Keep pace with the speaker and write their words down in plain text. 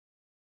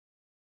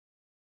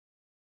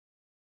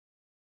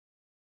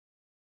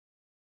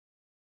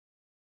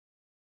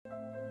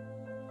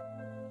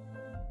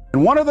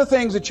And one of the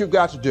things that you've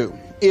got to do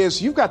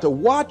is you've got to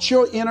watch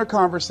your inner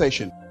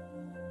conversation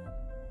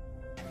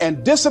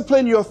and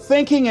discipline your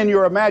thinking and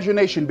your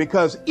imagination,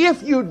 because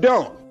if you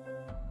don't,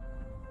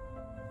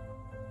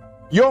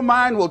 your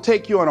mind will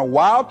take you on a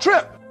wild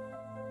trip,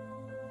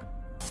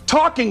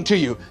 talking to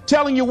you,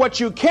 telling you what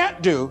you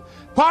can't do.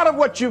 Part of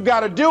what you've got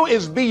to do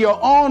is be your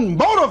own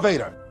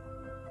motivator.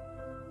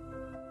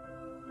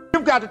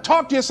 You've got to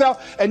talk to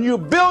yourself, and you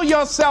build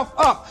yourself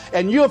up,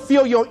 and you'll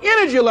feel your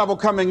energy level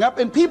coming up,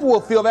 and people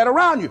will feel that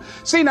around you.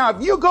 See, now,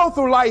 if you go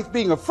through life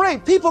being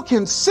afraid, people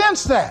can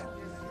sense that.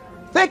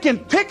 They can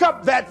pick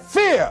up that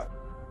fear.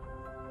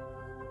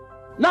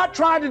 Not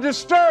trying to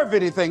disturb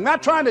anything,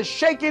 not trying to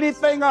shake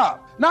anything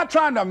up, not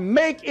trying to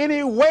make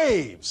any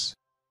waves.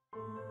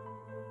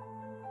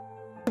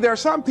 There are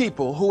some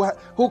people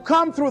who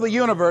come through the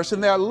universe,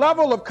 and their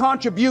level of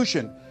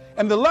contribution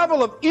and the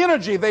level of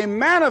energy they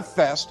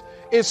manifest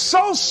is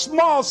so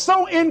small,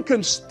 so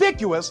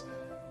inconspicuous,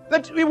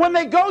 that when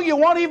they go, you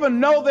won't even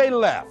know they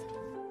left.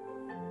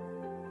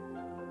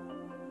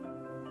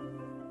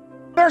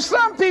 There are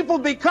some people,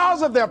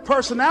 because of their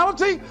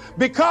personality,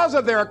 because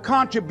of their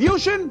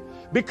contribution,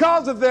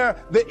 because of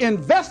the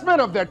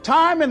investment of their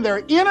time and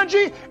their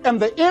energy and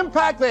the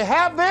impact they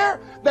have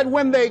there, that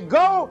when they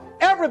go,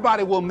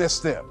 everybody will miss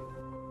them.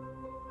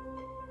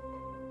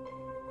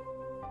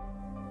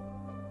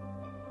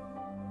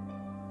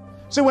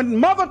 See, when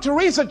Mother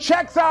Teresa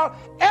checks out,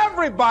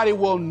 everybody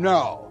will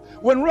know.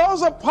 When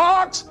Rosa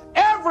Parks,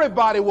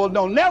 everybody will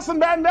know. Nelson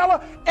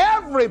Mandela,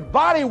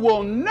 everybody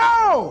will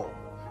know.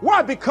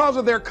 Why? Because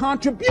of their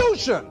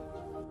contribution.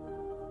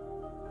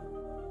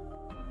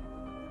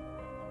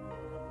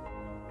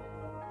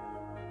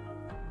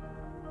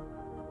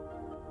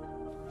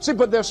 See,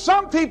 but there's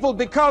some people,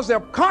 because their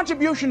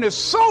contribution is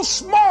so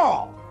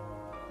small,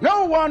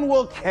 no one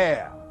will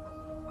care.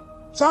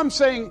 So I'm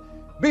saying,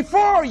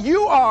 before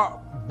you are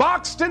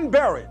boxed and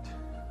buried,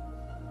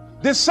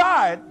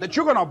 decide that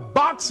you're going to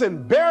box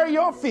and bury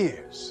your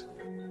fears.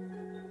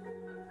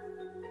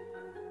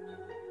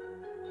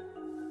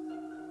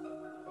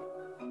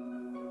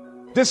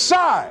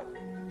 Decide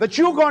that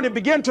you're going to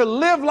begin to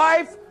live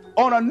life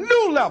on a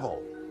new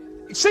level,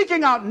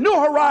 seeking out new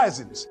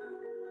horizons.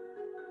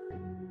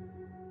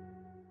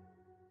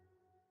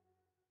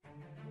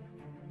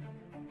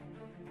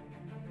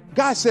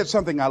 Guy said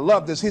something, I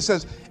love this. He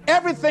says,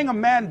 everything a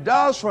man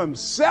does for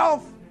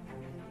himself,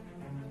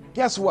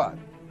 guess what?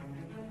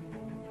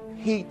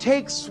 He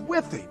takes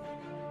with him.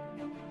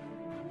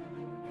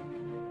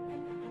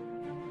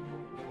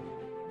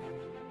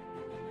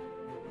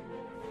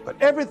 But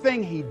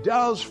everything he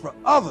does for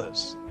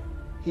others,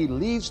 he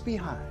leaves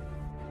behind.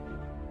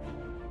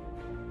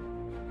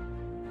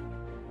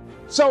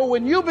 So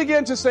when you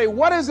begin to say,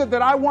 what is it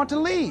that I want to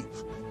leave?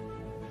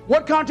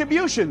 What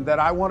contribution that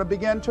I want to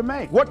begin to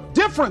make? What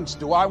difference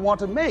do I want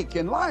to make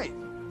in life?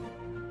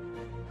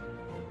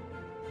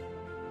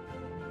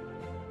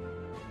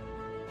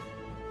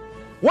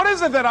 What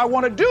is it that I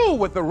want to do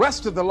with the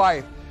rest of the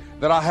life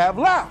that I have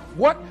left?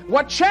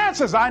 What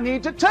chances I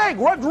need to take?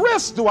 What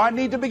risks do I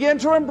need to begin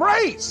to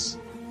embrace?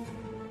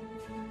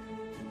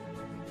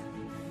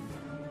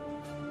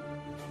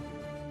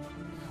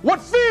 What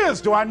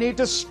fears do I need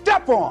to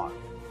step on?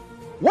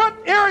 What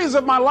areas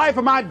of my life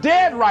am I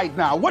dead right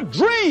now? What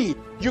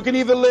dream? You can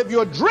either live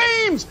your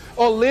dreams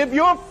or live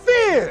your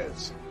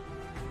fears.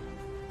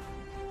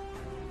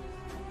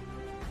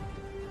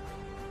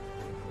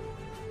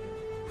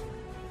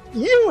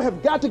 You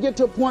have got to get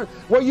to a point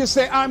where you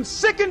say, I'm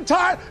sick and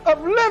tired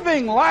of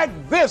living like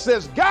this.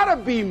 There's got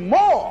to be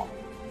more.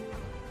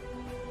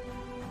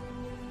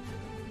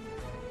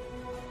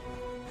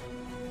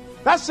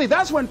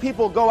 That's when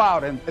people go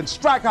out and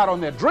strike out on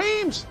their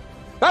dreams.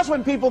 That's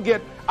when people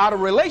get out of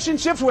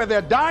relationships where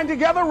they're dying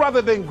together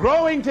rather than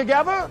growing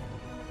together.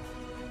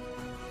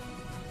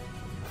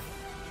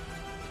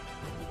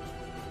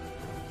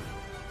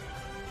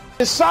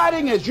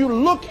 Deciding as you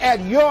look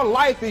at your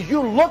life, as you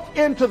look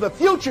into the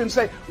future and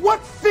say,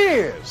 what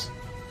fears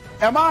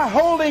am I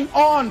holding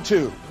on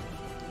to?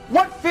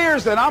 What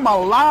fears that I'm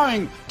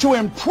allowing to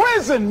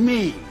imprison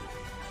me?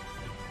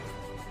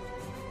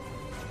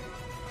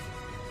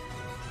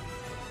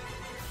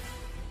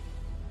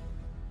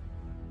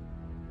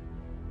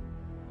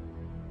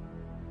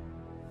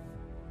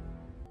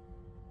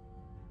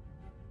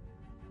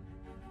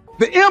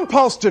 The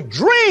impulse to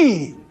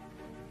dream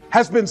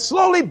has been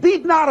slowly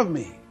beaten out of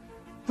me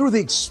through the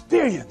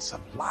experience of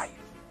life.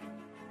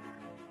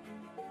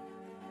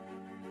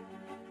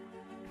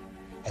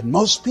 And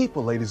most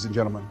people, ladies and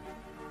gentlemen,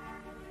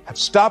 have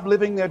stopped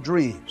living their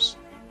dreams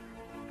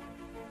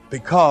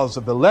because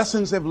of the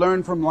lessons they've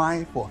learned from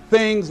life or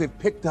things they've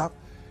picked up,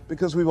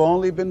 because we've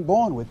only been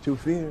born with two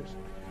fears: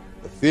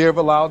 the fear of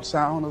a loud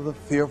sound or the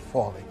fear of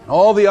falling. And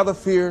all the other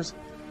fears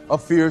are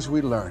fears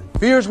we learn,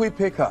 fears we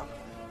pick up.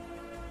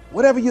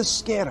 Whatever you're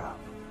scared of,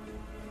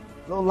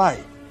 your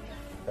life,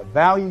 the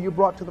value you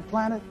brought to the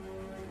planet,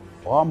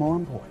 far more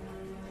important.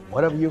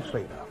 Whatever you're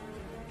afraid of,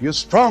 you're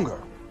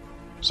stronger.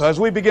 So as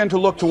we begin to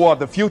look toward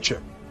the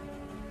future,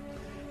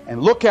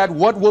 and look at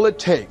what will it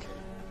take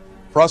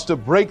for us to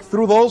break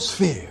through those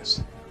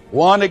fears.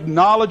 One,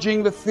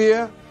 acknowledging the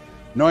fear,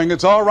 knowing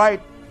it's all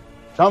right.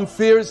 Some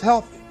fear is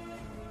healthy.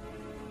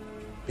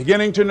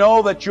 Beginning to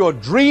know that your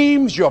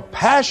dreams, your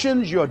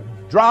passions, your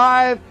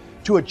drive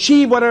to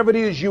achieve whatever it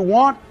is you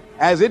want,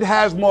 as it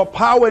has more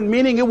power and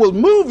meaning, it will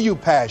move you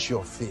past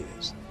your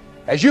fears.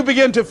 As you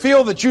begin to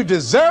feel that you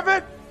deserve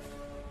it,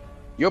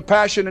 your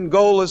passion and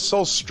goal is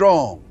so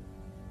strong,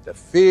 the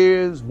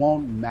fears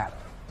won't matter.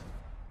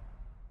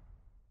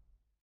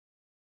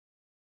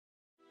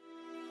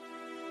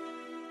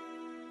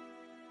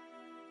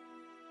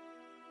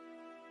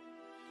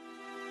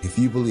 If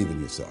you believe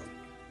in yourself,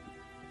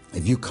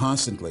 if you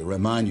constantly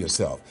remind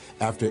yourself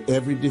after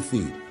every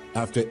defeat,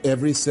 after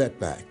every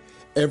setback,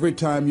 every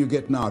time you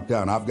get knocked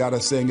down, I've got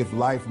a saying, if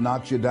life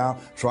knocks you down,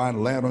 try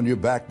and land on your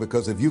back,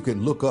 because if you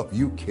can look up,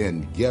 you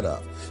can get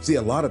up. See,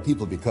 a lot of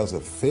people, because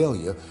of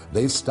failure,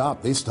 they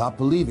stop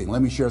believing.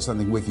 Let me share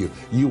something with you.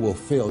 You will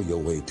fail your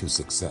way to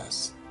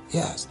success.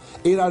 Yes,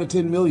 8 out of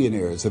 10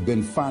 millionaires have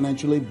been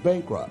financially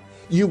bankrupt.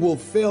 You will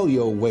fail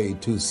your way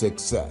to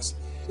success.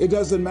 It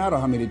doesn't matter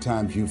how many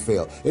times you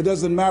fail. It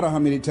doesn't matter how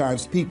many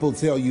times people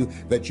tell you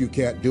that you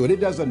can't do it. It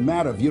doesn't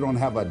matter if you don't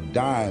have a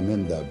dime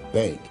in the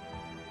bank.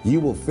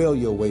 You will fail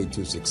your way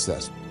to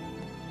success.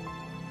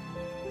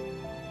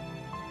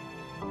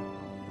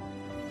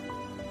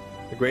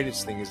 The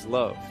greatest thing is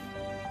love.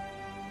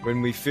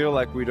 When we feel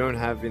like we don't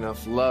have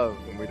enough love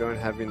and we don't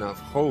have enough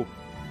hope,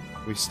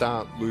 we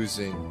start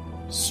losing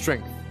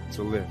strength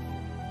to live.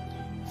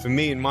 For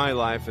me, in my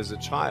life as a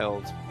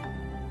child,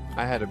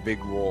 I had a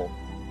big wall.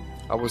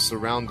 I was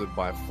surrounded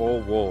by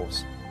 4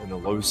 walls and a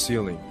low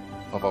ceiling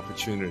of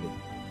opportunity.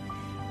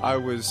 I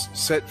was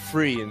set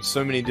free in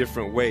so many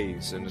different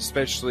ways, and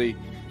especially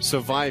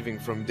surviving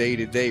from day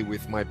to day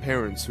with my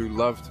parents who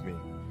loved me,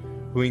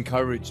 who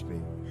encouraged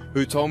me,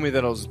 who told me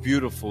that I was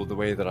beautiful the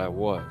way that I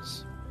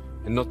was,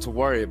 and not to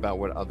worry about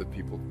what other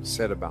people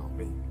said about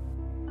me.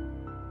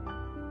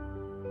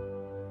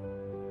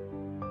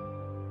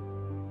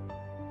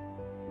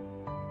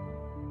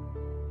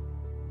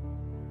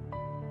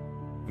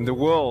 And the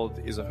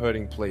world is a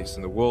hurting place,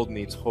 and the world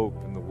needs hope,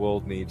 and the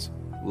world needs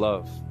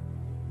love.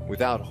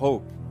 Without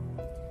hope,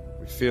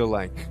 we feel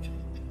like,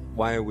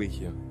 why are we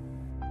here?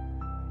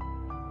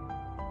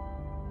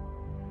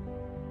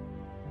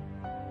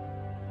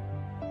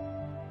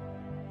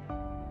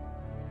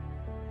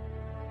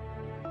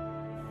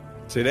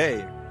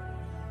 Today,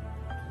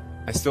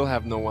 I still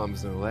have no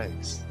arms, no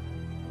legs,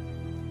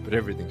 but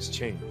everything's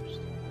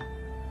changed.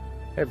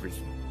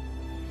 Everything.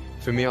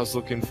 For me, I was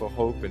looking for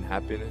hope and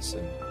happiness,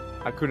 and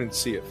I couldn't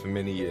see it for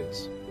many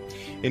years.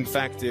 In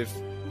fact, if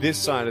this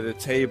side of the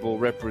table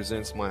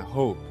represents my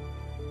hope,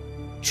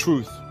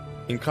 truth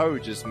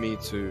encourages me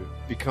to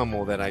become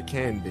all that I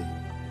can be.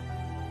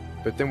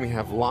 But then we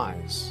have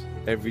lies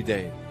every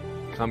day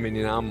coming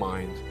in our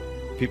mind,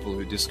 people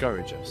who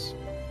discourage us.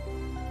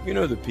 You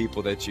know the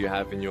people that you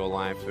have in your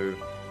life who,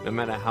 no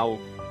matter how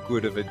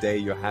good of a day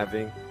you're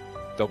having,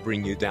 they'll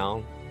bring you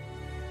down.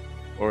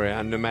 Or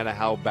no matter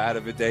how bad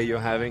of a day you're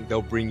having,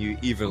 they'll bring you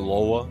even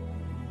lower.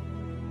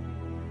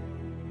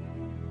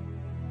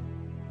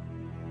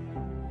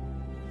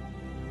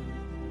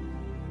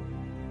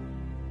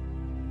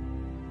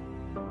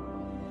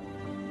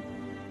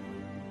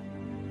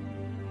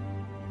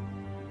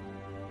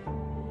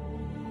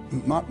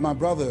 My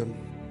brother,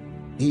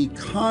 he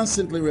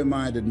constantly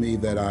reminded me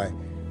that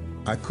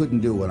I couldn't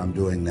do what I'm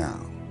doing now.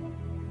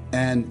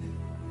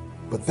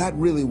 But that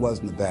really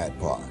wasn't the bad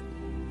part.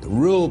 The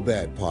real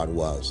bad part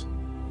was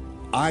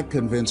I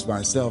convinced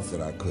myself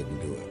that I couldn't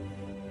do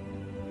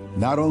it.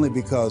 Not only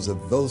because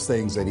of those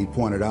things that he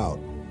pointed out,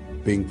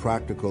 being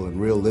practical and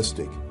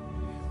realistic,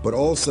 but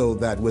also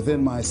that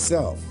within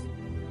myself,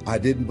 I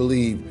didn't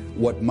believe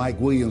what Mike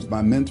Williams,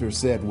 my mentor,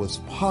 said was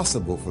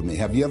possible for me.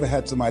 Have you ever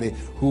had somebody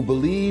who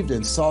believed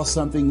and saw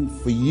something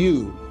for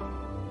you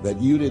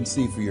that you didn't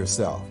see for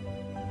yourself?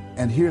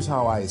 And here's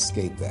how I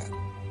escaped that.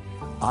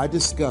 I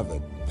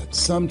discovered that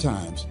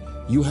sometimes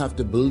you have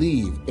to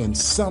believe in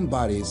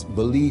somebody's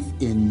belief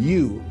in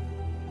you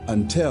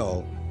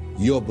until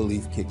your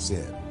belief kicks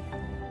in.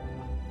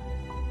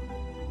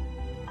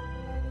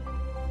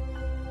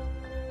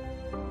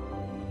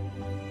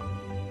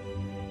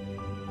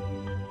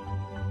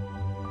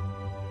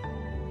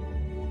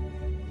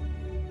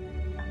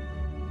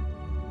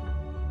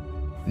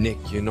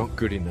 Nick, you're not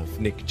good enough.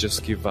 Nick,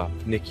 just give up.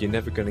 Nick, you're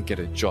never going to get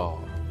a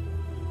job.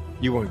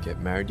 You won't get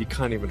married. You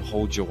can't even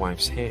hold your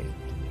wife's hand.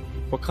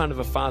 What kind of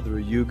a father are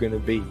you going to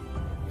be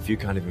if you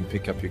can't even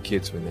pick up your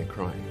kids when they're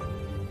crying?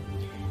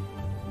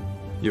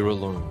 You're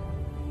alone.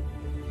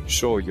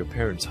 Sure, your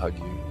parents hug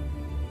you,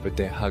 but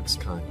their hugs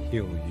can't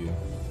heal you.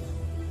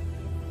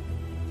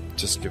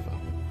 Just give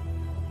up.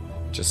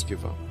 Just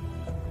give up.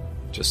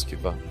 Just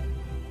give up.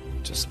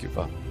 Just give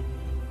up.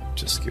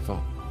 Just give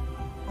up.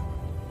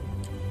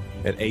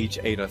 At age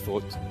 8, I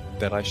thought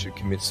that I should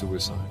commit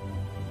suicide.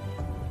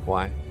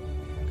 Why?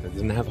 I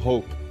didn't have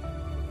hope.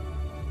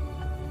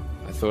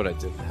 I thought I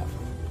didn't have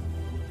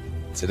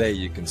hope. Today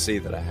you can see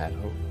that I had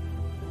hope.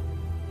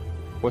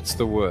 What's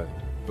the word?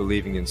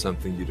 Believing in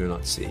something you do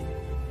not see.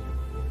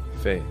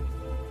 Faith.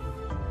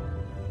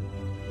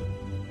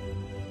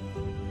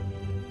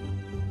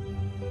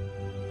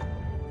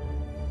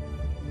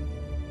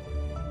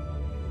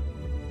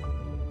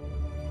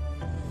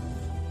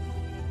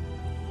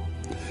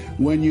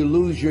 When you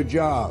lose your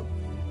job,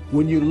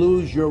 when you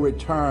lose your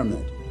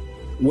retirement,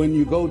 when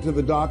you go to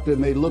the doctor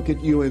and they look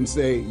at you and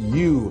say,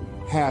 you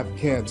have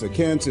cancer.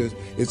 Cancer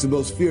is the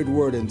most feared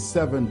word in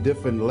 7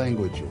 different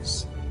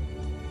languages.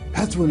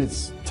 That's when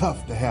it's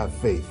tough to have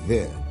faith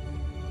then.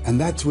 And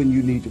that's when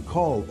you need to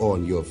call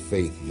on your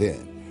faith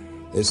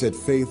then. They said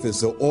faith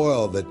is the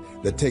oil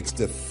that takes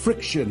the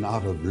friction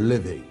out of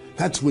living.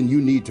 That's when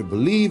you need to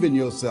believe in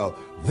yourself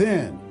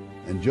then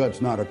and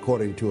judge not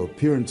according to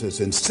appearances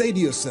and say to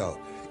yourself,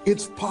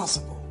 it's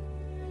possible.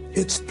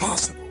 It's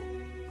possible.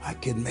 I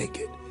can make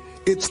it.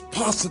 It's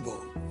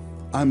possible.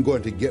 I'm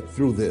going to get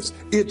through this.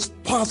 It's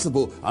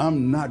possible.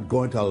 I'm not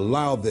going to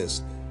allow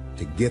this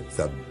to get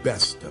the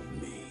best of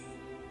me.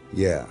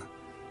 Yeah,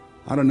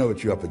 I don't know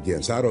what you're up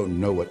against. I don't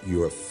know what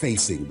you're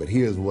facing, but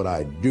here's what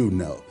I do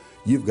know.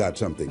 You've got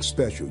something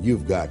special.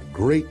 You've got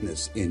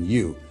greatness in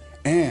you.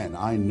 And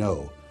I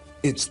know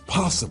it's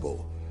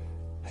possible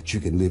that you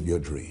can live your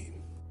dream.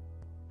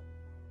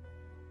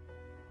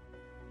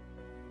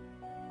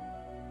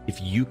 If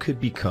you could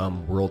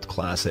become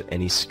world-class at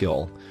any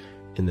skill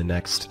in the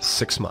next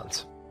 6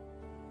 months,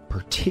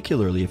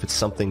 particularly if it's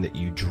something that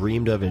you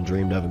dreamed of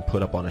and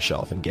put up on a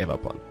shelf and gave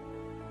up on,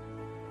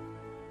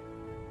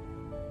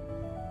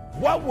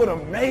 what would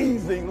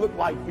amazing look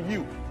like for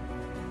you?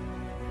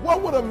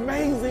 What would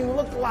amazing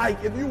look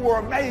like if you were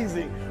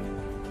amazing?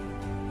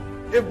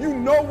 If you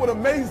know what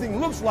amazing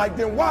looks like,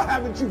 then why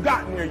haven't you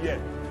gotten there yet?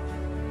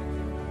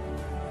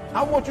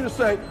 I want you to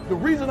say, the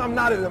reason I'm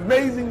not as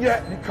amazing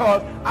yet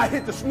because I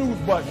hit the snooze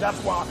button. That's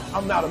why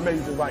I'm not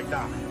amazing right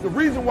now. The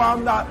reason why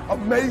I'm not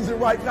amazing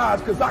right now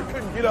is because I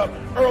couldn't get up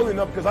early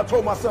enough because I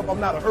told myself I'm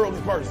not an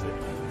early person.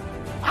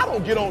 I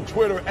don't get on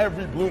Twitter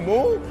every blue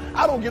moon.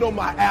 I don't get on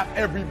my app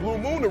every blue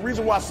moon. The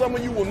reason why some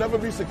of you will never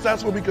be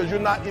successful because you're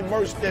not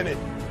immersed in it.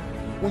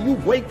 When you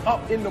wake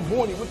up in the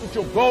morning, look at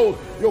your goals.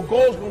 Your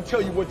goals going to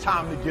tell you what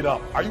time to get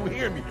up. Are you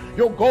hearing me?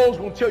 Your goals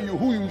going to tell you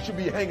who you should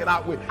be hanging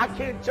out with. I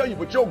can't tell you,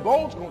 but your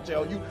goals going to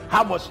tell you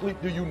how much sleep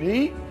do you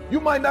need. You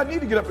might not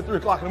need to get up at 3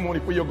 o'clock in the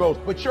morning for your goals,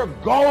 but your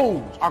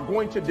goals are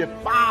going to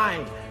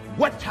define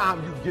what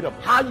time you get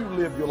up, how you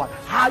live your life,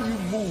 how you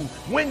move,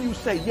 when you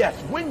say yes,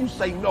 when you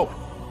say no.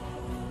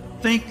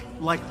 Think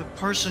like the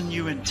person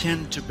you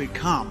intend to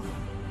become.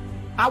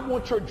 I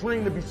want your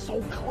dream to be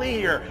so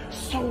clear,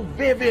 so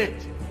vivid.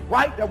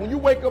 Right? That when you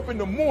wake up in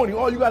the morning,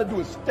 all you got to do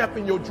is step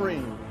in your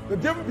dream. The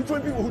difference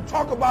between people who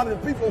talk about it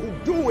and people who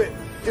do it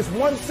is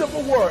one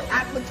simple word,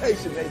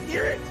 application. They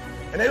hear it,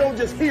 and they don't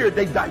just hear it,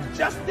 they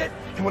digest it.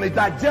 And when they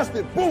digest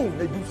it, boom,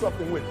 they do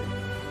something with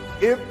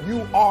it. If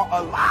you are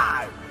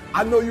alive,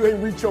 I know you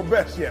ain't reached your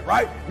best yet,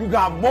 right? You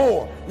got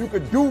more. You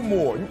could do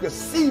more. You could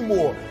see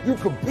more. You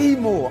could be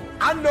more.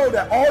 I know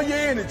that all your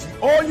energy,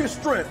 all your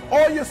strength,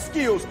 all your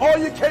skills, all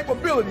your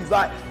capabilities,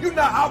 like you're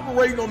not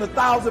operating on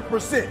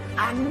 1,000%.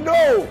 I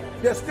know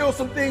there's still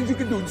some things you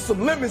can do,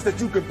 some limits that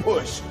you can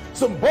push,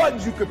 some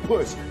buttons you can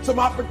push, some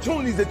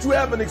opportunities that you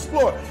haven't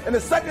explored. And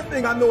the second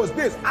thing I know is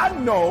this. I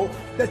know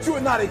that you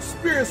are not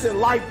experiencing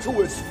life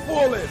to its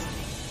fullest.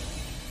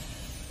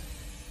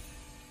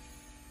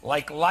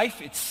 Like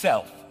life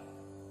itself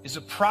is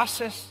a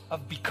process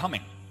of becoming,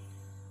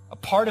 a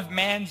part of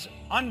man's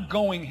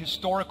ongoing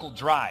historical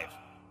drive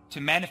to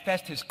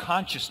manifest his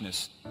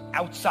consciousness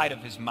outside of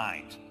his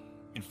mind,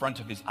 in front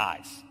of his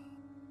eyes.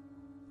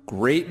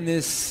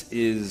 Greatness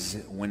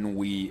is when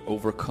we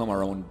overcome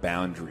our own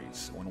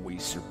boundaries, when we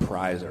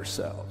surprise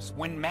ourselves.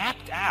 When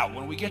mapped out,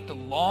 when we get the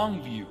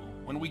long view,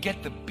 when we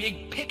get the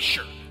big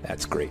picture.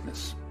 That's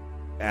greatness.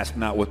 Ask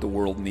not what the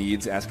world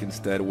needs, ask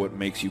instead what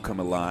makes you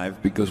come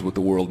alive, because what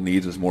the world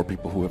needs is more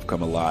people who have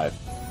come alive.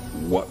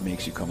 What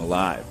makes you come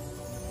alive?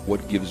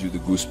 What gives you the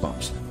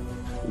goosebumps?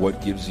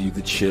 What gives you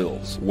the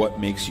chills? What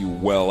makes you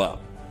well up?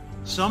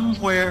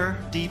 Somewhere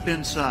deep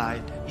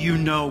inside, you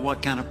know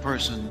what kind of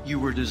person you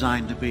were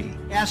designed to be.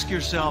 Ask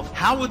yourself,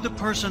 how would the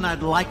person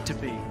I'd like to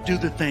be do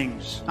the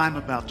things I'm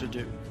about to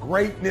do?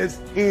 Greatness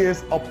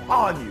is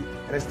upon you,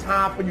 and it's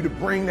time for you to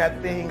bring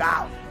that thing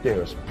out.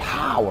 There's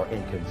power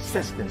in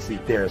consistency.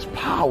 There's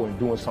power in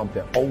doing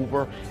something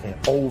over and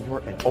over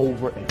and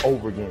over and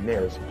over again.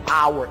 There's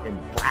power in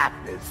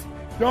practice.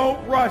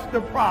 Don't rush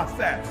the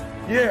process.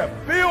 Yeah,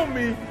 feel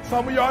me.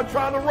 Some of y'all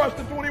trying to rush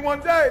the 21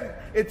 days.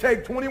 It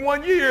takes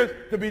 21 years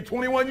to be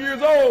 21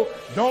 years old.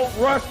 Don't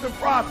rush the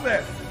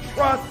process.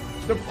 Trust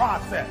the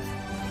process.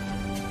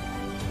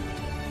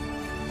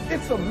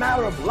 It's a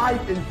matter of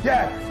life and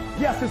death.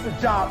 Yes, it's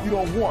a job you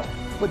don't want,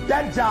 but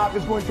that job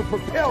is going to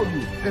propel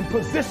you and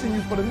position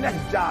you for the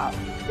next job.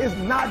 It's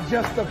not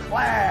just a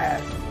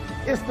class.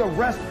 It's the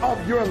rest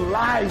of your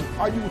life.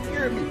 Are you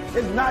hearing me?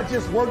 It's not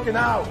just working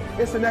out.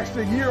 It's an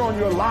extra year on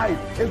your life.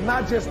 It's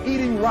not just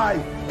eating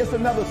right. It's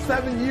another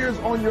 7 years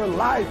on your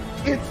life.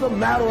 It's a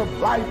matter of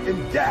life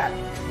and death.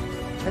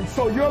 And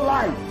so your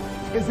life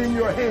is in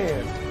your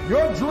hands.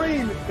 Your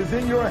dream is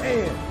in your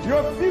hands.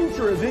 Your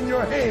future is in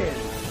your hands.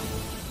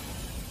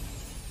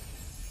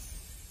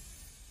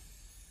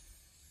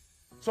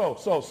 So,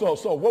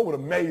 what would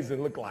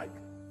amazing look like?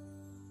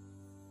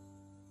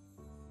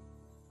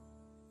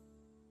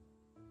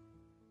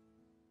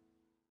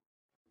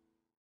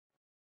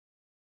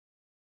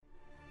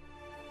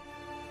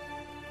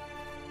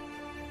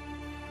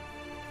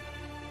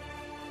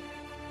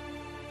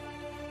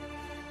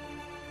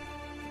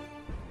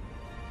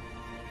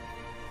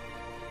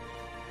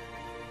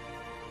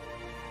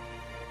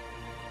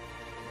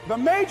 The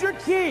major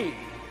key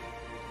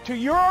to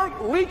your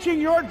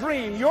reaching your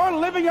dream, your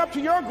living up to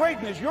your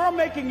greatness, your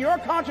making your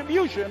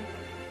contribution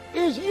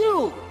is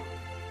you.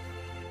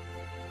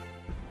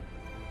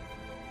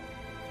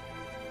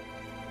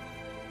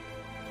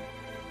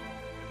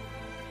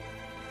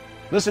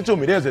 Listen to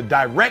me, there's a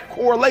direct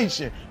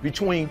correlation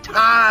between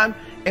time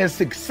and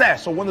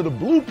success. So one of the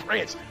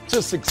blueprints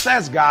to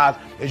success, guys,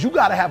 is you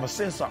got to have a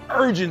sense of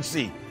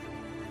urgency.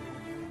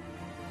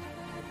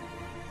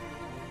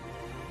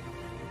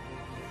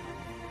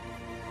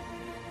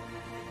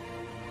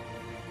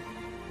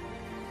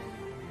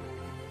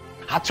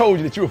 I told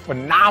you that you're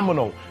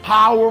phenomenal,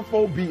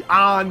 powerful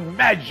beyond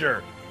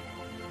measure.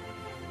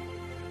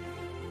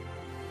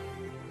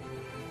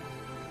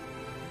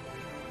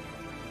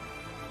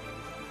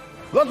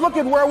 Let's look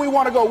at where we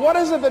want to go. What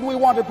is it that we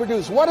want to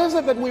produce? What is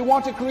it that we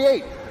want to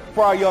create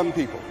for our young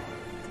people?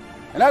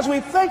 And as we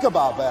think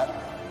about that,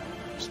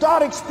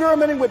 start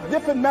experimenting with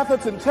different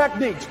methods and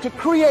techniques to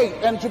create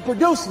and to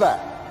produce that.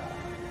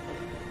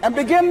 And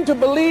begin to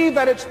believe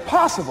that it's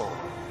possible.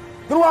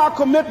 Through our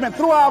commitment,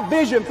 through our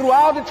vision, through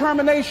our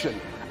determination,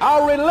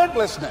 our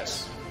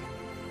relentlessness.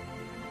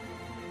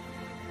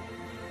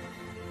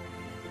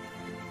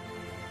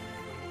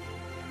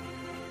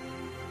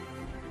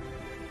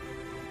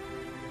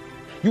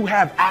 You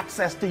have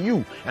access to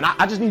you. And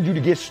I just need you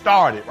to get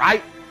started,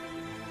 right?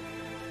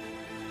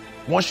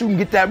 Once you can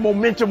get that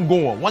momentum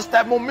going, once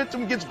that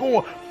momentum gets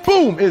going,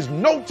 boom, there's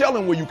no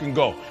telling where you can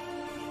go.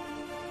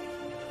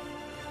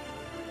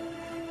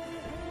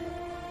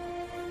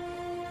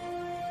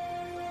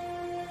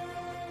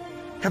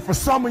 And for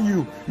some of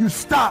you, you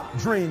stop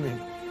dreaming.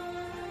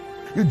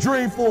 You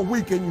dream for a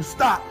week and you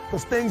stop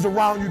because things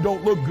around you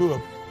don't look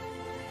good.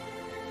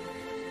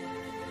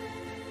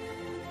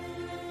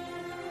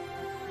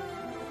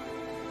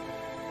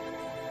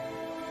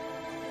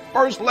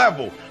 First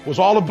level was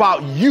all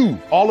about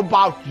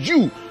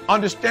you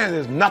understanding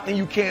there's nothing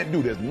you can't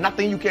do. There's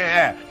nothing you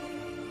can't have.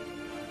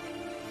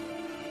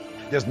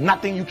 There's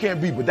nothing you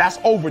can't be, but that's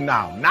over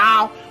now.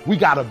 Now we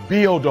got to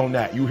build on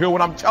that. You hear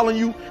what I'm telling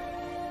you?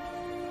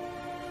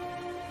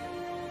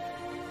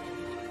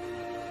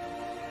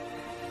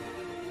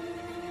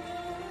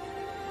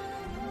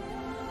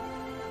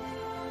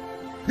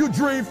 You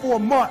dream for a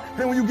month,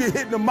 then when you get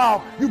hit in the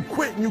mouth, you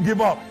quit and you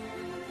give up.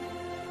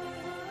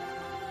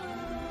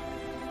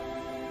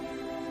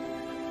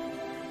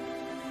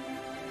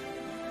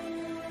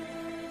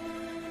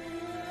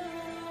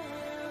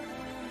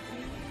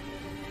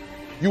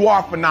 You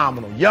are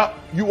phenomenal. Yep,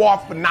 you are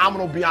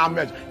phenomenal beyond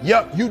measure.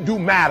 Yep, you do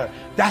matter.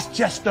 That's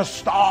just the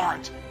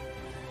start.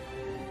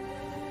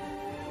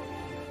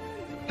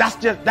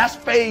 That's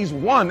phase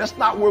one. That's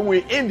not where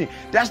we're ending.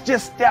 That's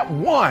just step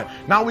one.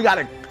 Now we got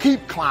to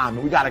keep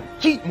climbing. We got to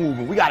keep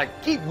moving. We got to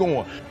keep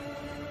going.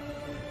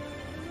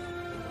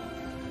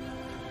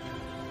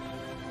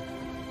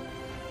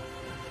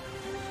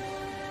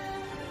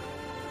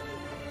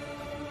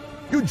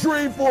 You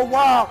dream for a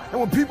while, and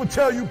when people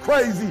tell you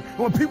crazy, and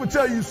when people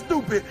tell you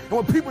stupid, and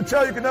when people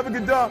tell you can never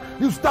get done,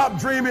 you stop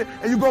dreaming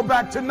and you go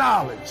back to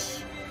knowledge.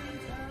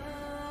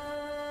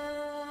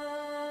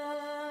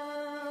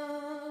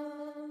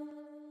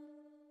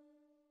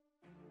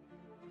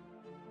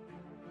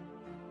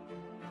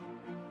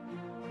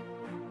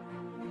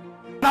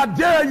 I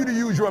dare you to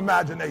use your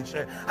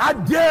imagination. I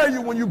dare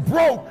you when you're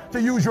broke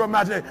to use your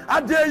imagination.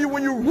 I dare you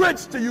when you're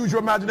rich to use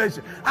your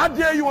imagination. I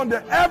dare you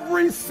under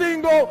every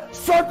single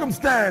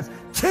circumstance.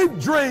 Keep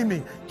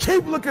dreaming.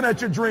 Keep looking at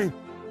your dream.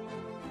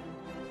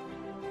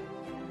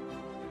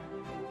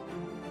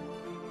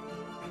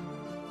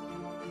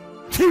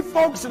 Keep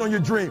focusing on your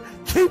dream.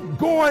 Keep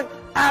going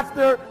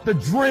after the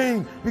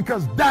dream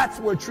because that's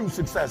where true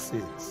success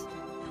is.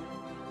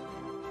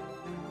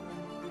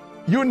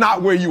 You're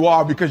not where you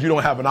are because you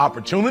don't have an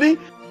opportunity.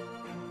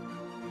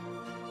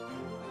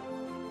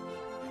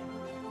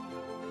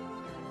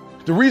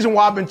 The reason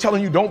why I've been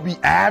telling you don't be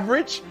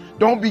average,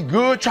 don't be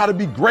good, try to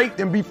be great,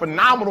 then be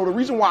phenomenal. The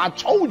reason why I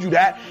told you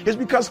that is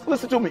because,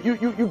 listen to me,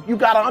 you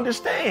got to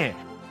understand.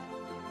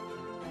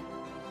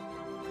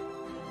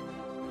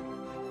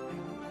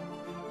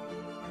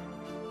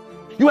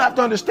 You have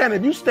to understand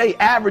if you stay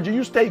average and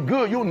you stay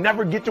good, you'll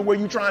never get to where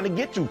you're trying to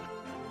get to.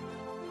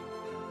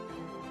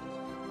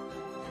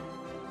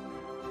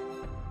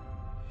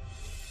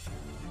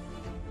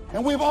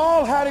 And we've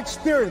all had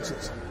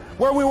experiences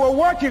where we were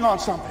working on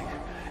something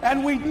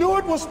and we knew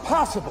it was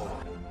possible.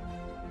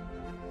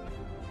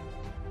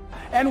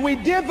 And we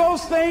did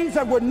those things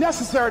that were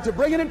necessary to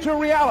bring it into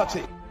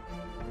reality.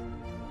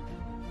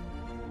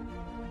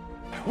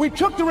 We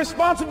took the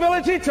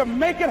responsibility to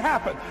make it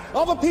happen.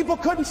 Other people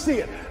couldn't see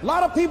it. A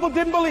lot of people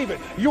didn't believe it.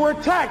 You were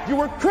attacked. You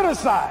were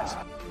criticized.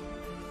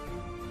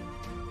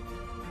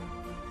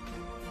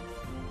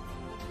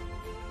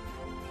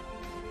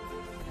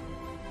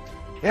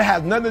 It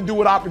has nothing to do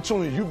with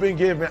opportunities. You've been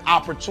given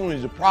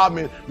opportunities. The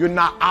problem is you're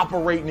not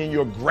operating in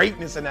your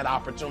greatness in that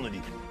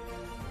opportunity.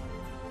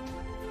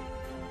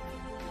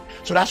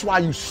 So that's why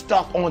you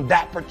stuck on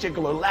that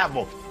particular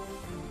level.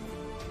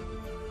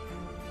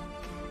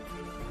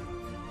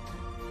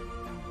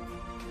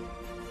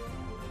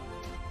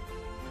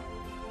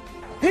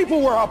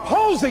 People were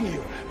opposing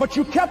you, but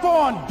you kept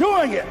on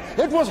doing it.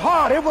 It was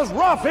hard, it was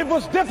rough, it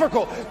was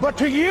difficult, but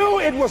to you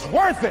it was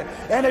worth it.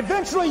 And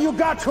eventually you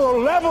got to a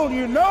level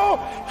you know,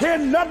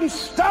 can nothing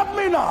stop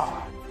me now.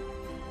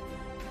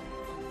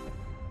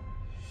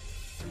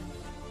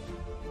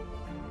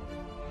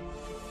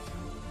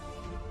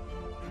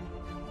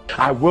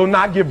 I will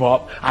not give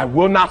up. I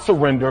will not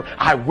surrender.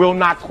 I will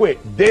not quit.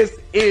 This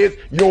is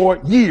your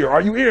year.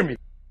 Are you hearing me?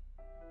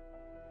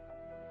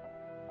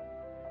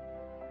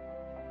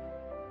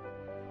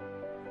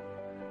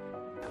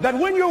 That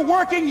when you're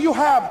working, you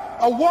have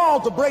a wall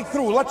to break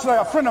through. Let's say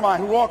a friend of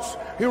mine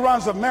he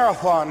runs a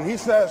marathon. He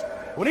says,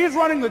 when he's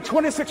running the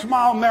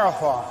 26-mile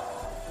marathon,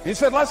 he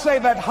said, let's say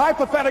that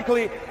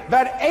hypothetically,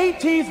 that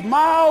 18th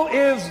mile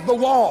is the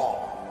wall.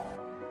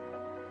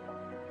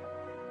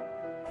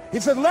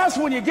 He said, Les,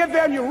 when you get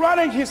there and you're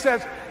running, he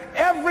says,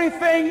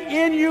 everything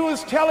in you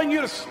is telling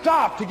you to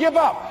stop, to give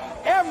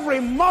up. Every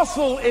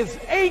muscle is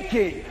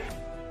aching.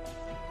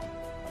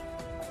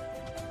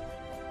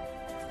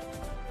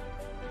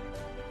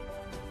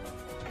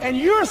 And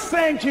you're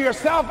saying to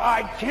yourself,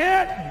 I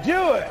can't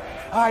do it.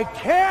 I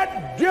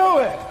can't do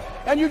it.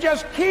 And you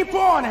just keep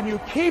on and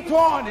you keep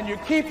on and you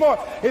keep on.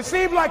 It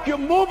seems like you're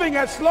moving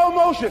at slow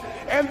motion.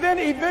 And then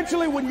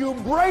eventually when you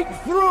break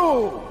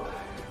through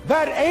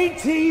that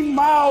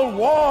 18-mile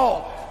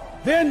wall,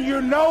 then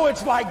you know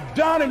it's like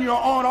done and you're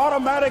on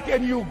automatic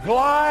and you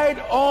glide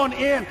on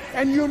in.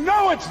 And you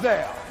know it's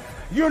there.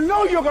 You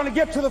know you're going to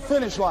get to the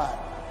finish line.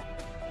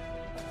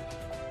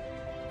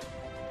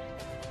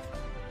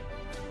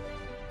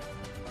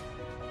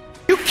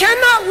 You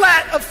cannot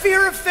let a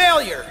fear of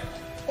failure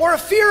or a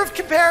fear of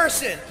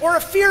comparison or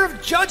a fear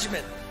of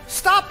judgment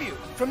stop you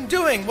from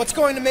doing what's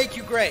going to make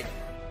you great.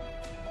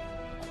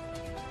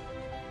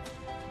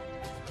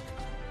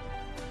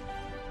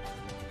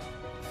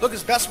 Look,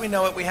 as best we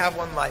know it, we have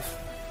one life.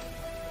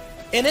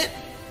 In it,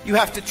 you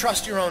have to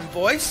trust your own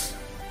voice,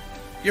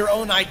 your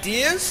own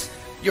ideas,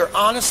 your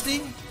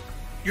honesty,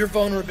 your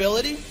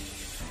vulnerability,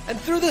 and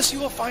through this you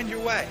will find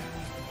your way.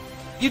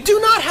 You do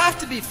not have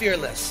to be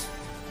fearless.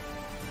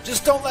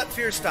 Just don't let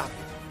fear stop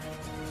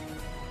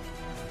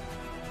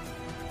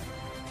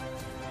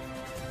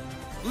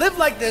you. Live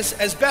like this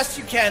as best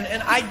you can,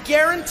 and I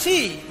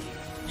guarantee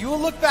you will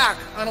look back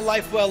on a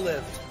life well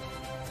lived.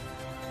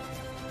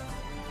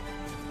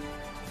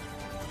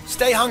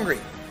 Stay hungry.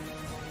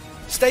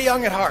 Stay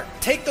young at heart.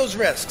 Take those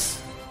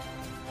risks.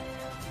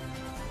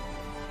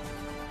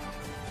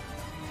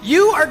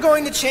 You are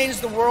going to change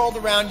the world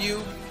around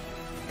you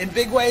in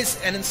big ways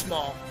and in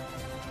small.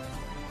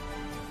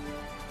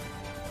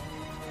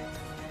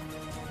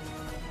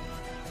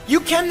 You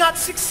cannot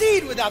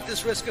succeed without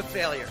this risk of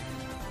failure.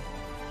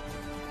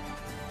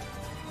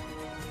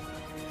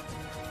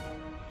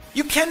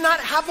 You cannot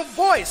have a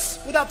voice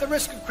without the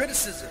risk of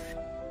criticism.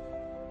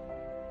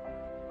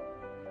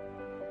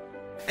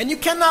 And you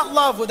cannot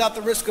love without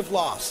the risk of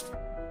loss.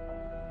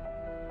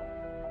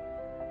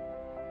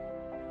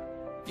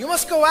 You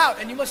must go out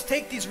and you must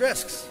take these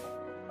risks.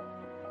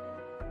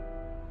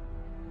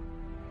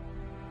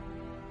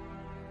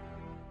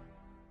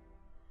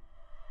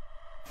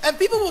 And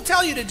people will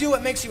tell you to do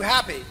what makes you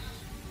happy,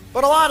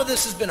 but a lot of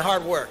this has been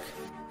hard work.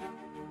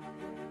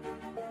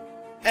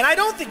 And I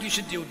don't think you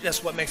should do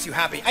just what makes you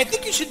happy. I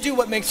think you should do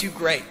what makes you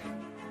great.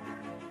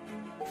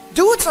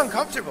 Do what's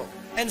uncomfortable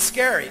and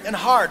scary and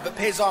hard, but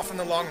pays off in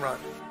the long run.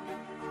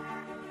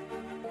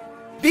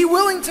 Be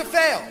willing to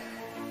fail.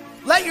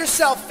 Let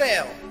yourself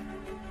fail.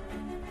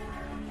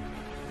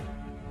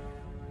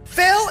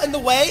 Fail in the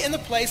way, in the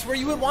place where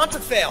you would want to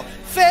fail.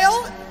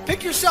 Fail,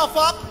 pick yourself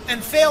up,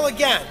 and fail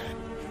again.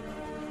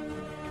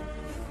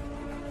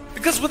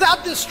 Because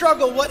without this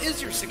struggle, what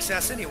is your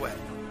success anyway?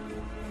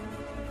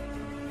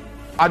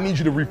 I need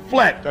you to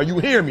reflect. Are you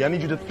hearing me? I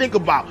need you to think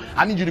about.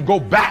 I need you to go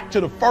back to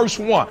the first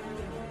one.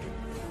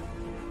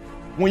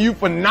 When you're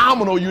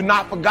phenomenal, you're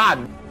not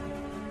forgotten.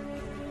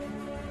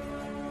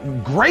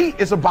 Great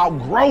is about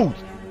growth.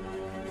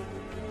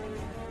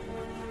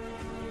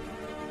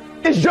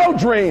 It's your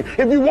dream.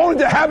 If you want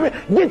it to happen,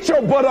 get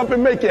your butt up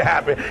and make it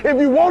happen. If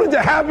you want it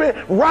to happen,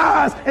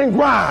 rise and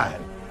grind.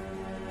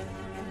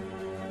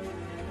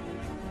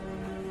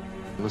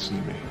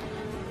 Listen to me.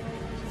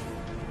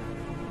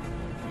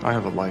 I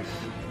have a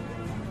life,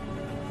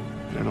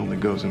 and it only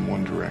goes in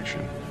one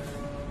direction,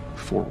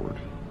 forward.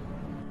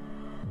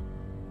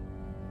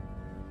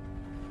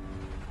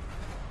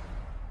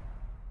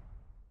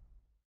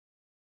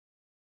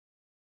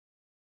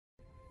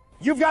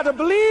 You've got to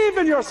believe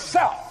in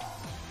yourself.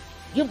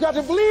 You've got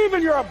to believe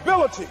in your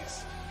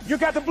abilities. You've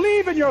got to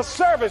believe in your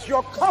service,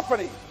 your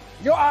company,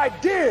 your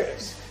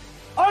ideas.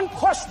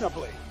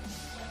 Unquestionably,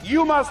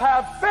 you must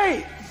have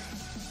faith.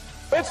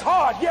 It's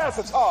hard. Yes,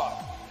 it's hard.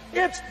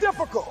 It's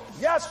difficult.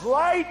 Yes,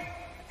 right.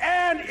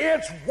 And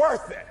it's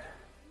worth it.